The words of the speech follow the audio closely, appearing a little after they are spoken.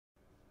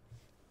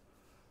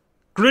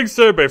Greetings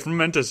everybody from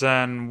Mentis,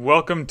 and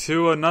welcome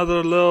to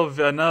another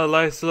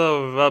nice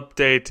little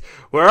update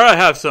where I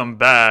have some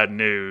bad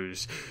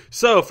news.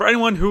 So, for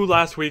anyone who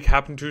last week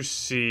happened to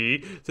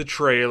see the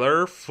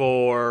trailer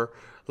for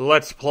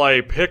Let's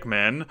Play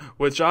Pikmin,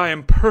 which I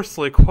am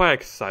personally quite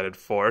excited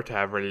for to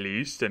have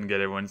released and get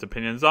everyone's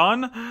opinions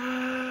on,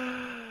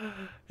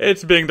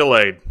 it's being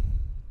delayed.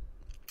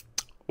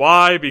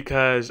 Why?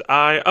 Because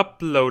I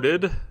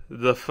uploaded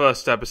the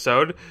first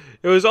episode.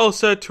 It was all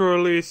set to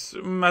release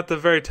at the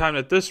very time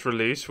that this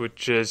release,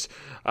 which is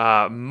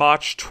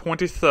March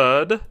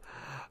 23rd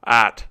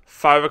at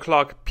 5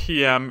 o'clock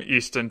p.m.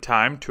 Eastern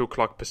Time, 2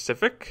 o'clock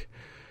Pacific.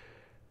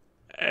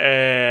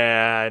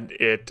 And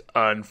it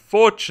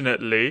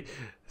unfortunately...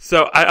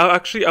 So I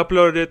actually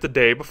uploaded it the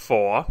day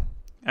before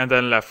and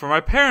then left for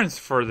my parents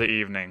for the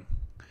evening.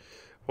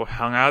 We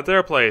hung out at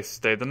their place,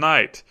 stayed the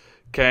night,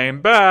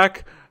 came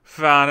back...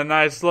 Found a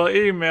nice little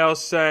email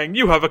saying,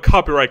 you have a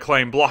copyright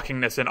claim blocking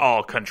this in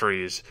all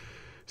countries.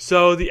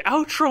 So the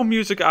outro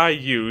music I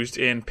used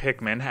in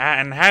Pikmin,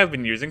 and have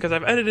been using, because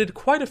I've edited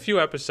quite a few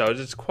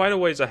episodes, it's quite a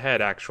ways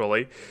ahead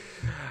actually,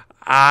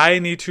 I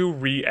need to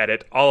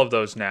re-edit all of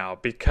those now,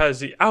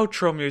 because the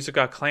outro music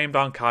got claimed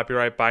on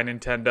copyright by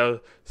Nintendo.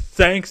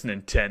 Thanks,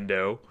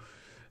 Nintendo.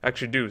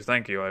 Actually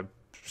thank you. I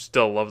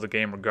still love the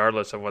game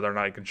regardless of whether or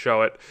not I can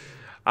show it.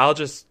 I'll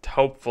just,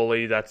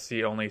 hopefully, that's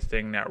the only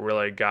thing that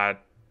really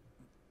got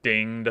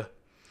dinged.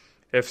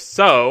 If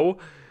so,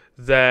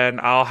 then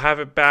I'll have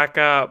it back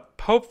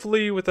up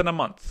hopefully within a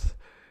month,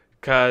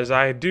 because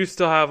I do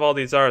still have all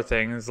these other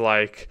things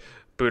like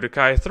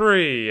Budokai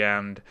 3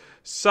 and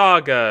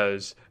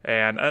Sagas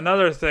and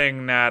another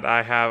thing that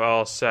I have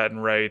all set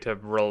and ready to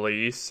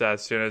release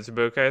as soon as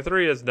Budokai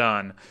 3 is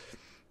done.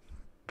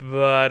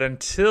 But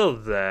until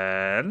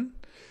then,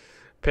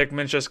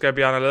 Pikmin's just going to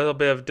be on a little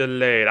bit of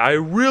delayed. I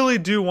really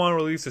do want to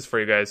release this for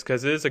you guys,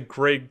 because it is a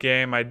great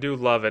game. I do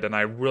love it, and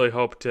I really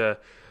hope to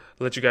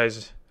let you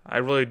guys... I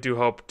really do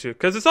hope to...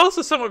 Because it's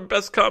also some of my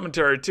best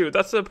commentary, too.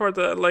 That's the part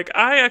that, like,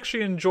 I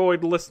actually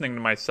enjoyed listening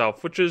to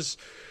myself, which is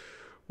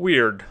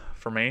weird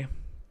for me.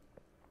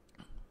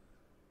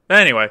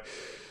 Anyway,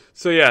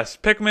 so yes,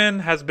 Pikmin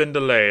has been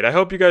delayed. I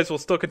hope you guys will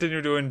still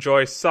continue to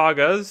enjoy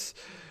Sagas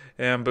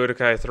and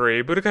Budokai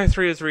 3. Budokai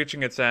 3 is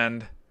reaching its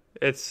end.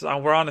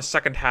 We're on the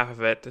second half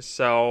of it,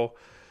 so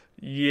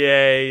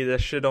yay!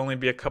 This should only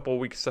be a couple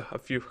weeks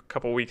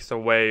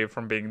away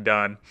from being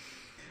done.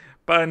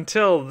 But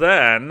until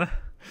then,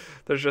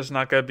 there's just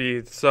not going to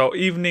be... So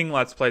evening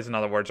Let's Plays, in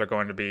other words, are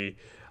going to be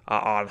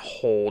on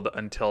hold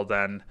until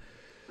then.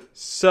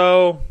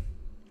 So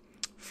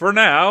for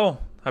now,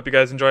 hope you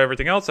guys enjoy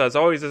everything else. As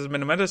always, this has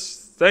been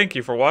Mentis. Thank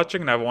you for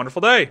watching, and have a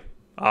wonderful day.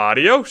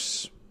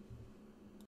 Adios!